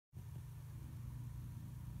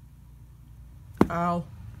Ow.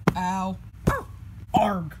 Ow. Ow.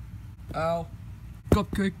 Arg. Ow.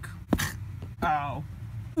 Cupcake. Ow.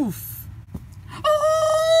 Oof.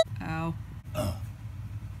 Oh. Ow.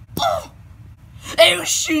 It was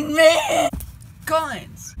shooting me!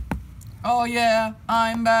 Coins. Oh yeah,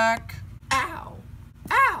 I'm back. Ow.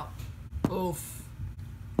 Ow. Oof.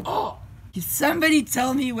 Oh. Can somebody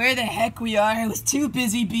tell me where the heck we are? I was too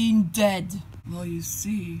busy being dead. Well, you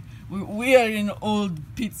see, we are in an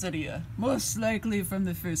old pizzeria. Most likely from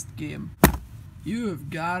the first game. You have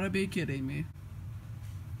gotta be kidding me.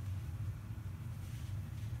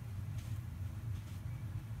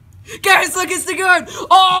 Guys, look, it's the guard!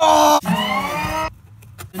 Oh!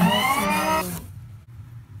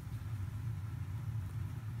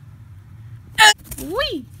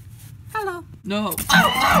 Wee! Hello. No.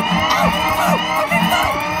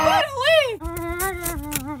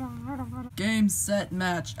 Game, set,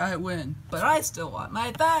 match. I win. But I still want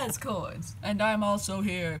my Baz coins. And I'm also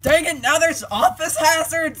here. Dang it, now there's office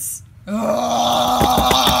hazards!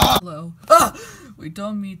 Hello. We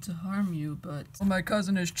don't mean to harm you, but what my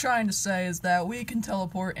cousin is trying to say is that we can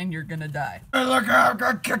teleport and you're gonna die. Hey, look out, I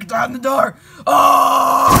got kicked down the door!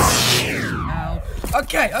 Oh! Ow.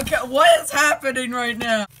 Okay, what is happening right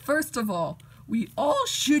now? First of all, we all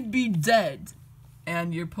should be dead.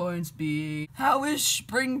 And your points be, how is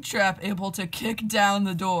Springtrap able to kick down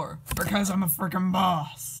the door? Because I'm a freaking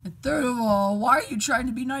boss. And third of all, why are you trying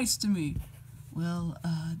to be nice to me? Well,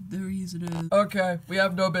 the reason is... Okay, we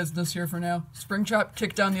have no business here for now. Springtrap,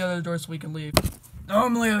 kick down the other door so we can leave.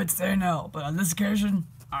 Normally I would say no, but on this occasion,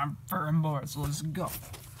 I'm freaking bored, so let's go.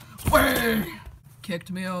 Way!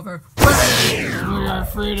 Kicked me over. Way! We are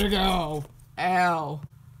free to go. Ow.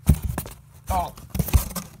 Oh.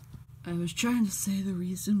 I was trying to say the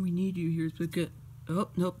reason we need you here is because... Oh,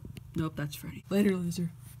 nope, that's Freddy. Later,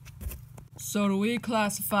 loser. So do we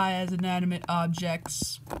classify as inanimate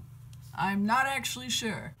objects? I'm not actually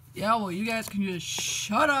sure. Yeah, well, you guys can just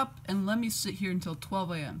shut up and let me sit here until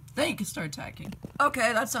 12 a.m. Then you can start attacking.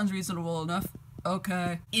 Okay, that sounds reasonable enough.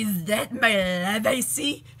 Okay. Is that my lab I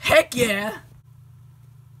see? Heck yeah!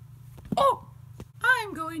 Oh!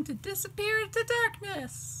 I'm going to disappear into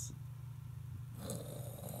darkness.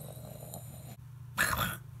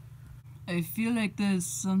 I feel like there's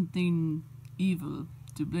something evil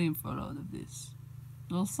to blame for all of this.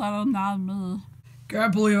 Those are not me.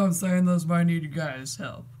 Can't believe I'm saying this, but I need you guys'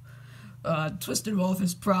 help. Twisted Wolf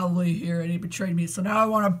is probably here and he betrayed me, so now I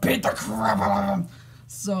want to beat the crap out of him.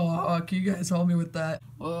 So, can you guys help me with that?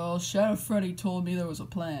 Well, Shadow Freddy told me there was a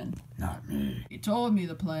plan. Not me. He told me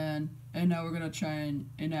the plan, and now we're gonna try and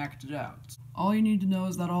enact it out. All you need to know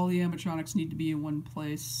is that all the animatronics need to be in one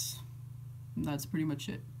place. And that's pretty much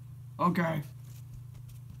it. Okay.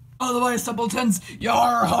 Otherwise, simpletons, you're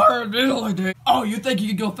hard ability. Oh, you think you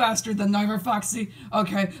can go faster than Niver Foxy?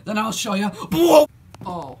 Okay, then I'll show you. Whoa!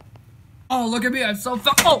 Oh. Oh, look at me, I'm so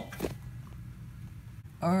fast. Oh!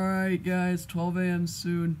 Alright, guys, 12 a.m.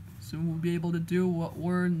 soon. Soon we'll be able to do what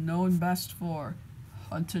we're known best for.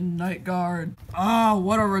 Hunting Night Guard. Ah,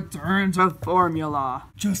 what a return to formula.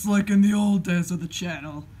 Just like in the old days of the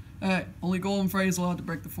channel. Hey, only Golden Freddy's allowed to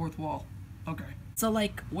break the fourth wall. Okay. So,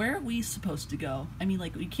 like, where are we supposed to go? I mean,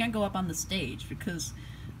 like, we can't go up on the stage because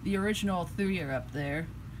the original three are up there.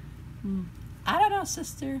 I don't know,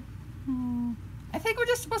 sister. I think we're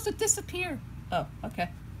just supposed to disappear. Oh, okay.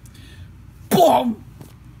 Boom!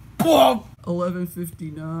 Boom!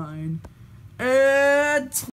 11:59. And...